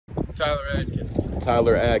Tyler Atkins.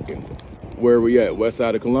 Tyler Atkins. Where are we at? West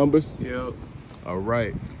side of Columbus? Yep. All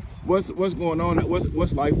right. What's going on?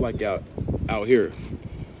 What's life like out here?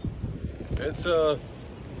 It's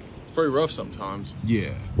pretty rough sometimes.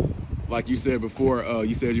 Yeah. Like you said before,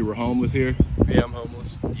 you said you were homeless here? Yeah, I'm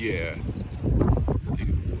homeless. Yeah.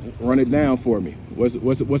 Run it down for me.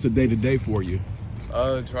 What's a day to day for you?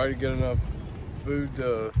 Try to get enough food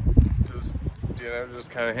to just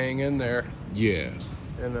kind of hang in there. Yeah.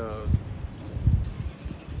 And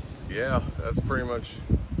yeah, that's pretty much.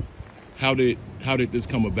 How did this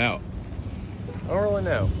come about? I don't really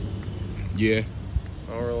know. Yeah.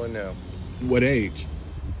 I don't really know. What age?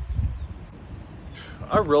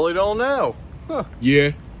 I really don't know. Huh.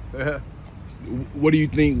 Yeah. Yeah. What do you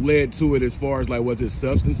think led to it, as far as like, was it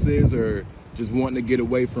substances or just wanting to get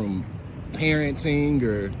away from parenting,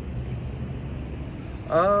 or?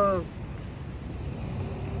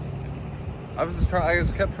 I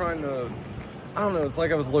just kept trying to, I don't know, it's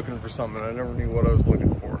like I was looking for something. I never knew what I was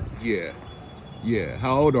looking for. Yeah. Yeah.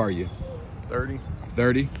 How old are you? 30.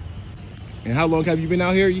 30. And how long have you been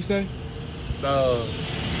out here, you say?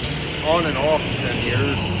 On and off 10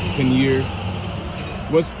 years. 10 years.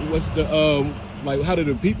 What's the like, how do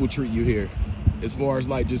the people treat you here, as far as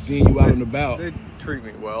like just seeing you out and about? They treat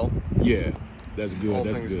me well. Yeah, that's good. All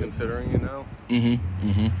that's things good. considering, you know.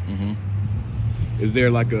 Is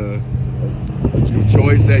there like a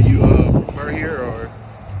choice that you prefer here, or?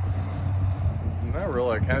 Not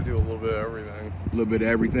really. I kind of do a little bit of everything. A little bit of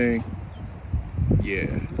everything.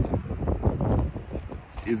 Yeah.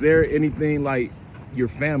 Is there anything like your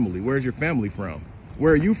family? Where's your family from?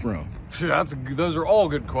 Where are you from? Those are all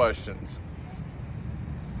good questions.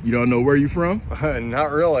 You don't know where you from?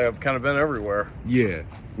 Not really. I've kind of been everywhere. Yeah.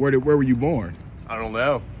 Where were you born? I don't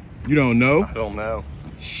know. You don't know? I don't know.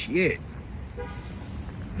 Shit.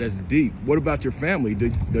 That's deep. What about your family?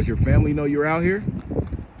 Does your family know you're out here?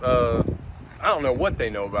 I don't know what they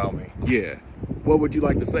know about me. Yeah. What would you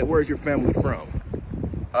like to say? Where's your family from?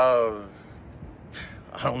 I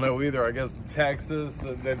don't know either. I guess Texas.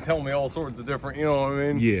 They tell me all sorts of different, you know what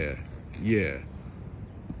I mean? Yeah. Yeah.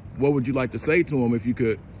 What would you like to say to them if you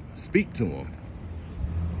could speak to them?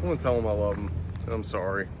 I want to tell them I love them. And I'm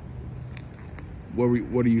sorry. What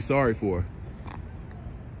are you sorry for?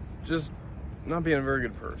 Just not being a very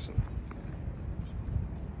good person.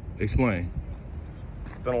 Explain.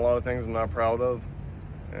 Done a lot of things I'm not proud of,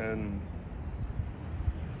 and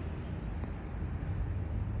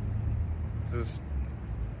it's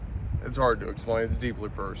hard to explain. It's deeply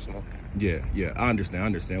personal. Yeah, I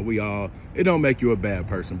understand. It don't make you a bad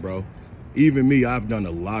person, bro. Even me, I've done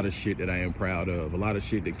a lot of shit that I am proud of, a lot of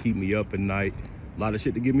shit that keep me up at night, a lot of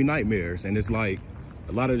shit that give me nightmares. And it's like,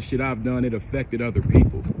 a lot of the shit I've done, it affected other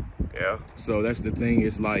people. Yeah. So that's the thing,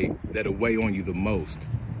 it's like, that'll weigh on you the most.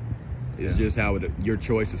 It's just how your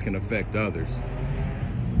choices can affect others.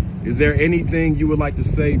 Is there anything you would like to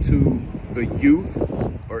say to the youth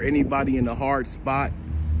or anybody in a hard spot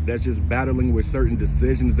that's just battling with certain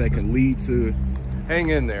decisions that can lead to? Hang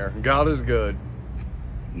in there. God is good.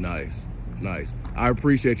 Nice. I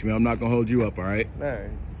appreciate you, man. I'm not gonna hold you up, all right? All right.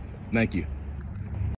 Thank you.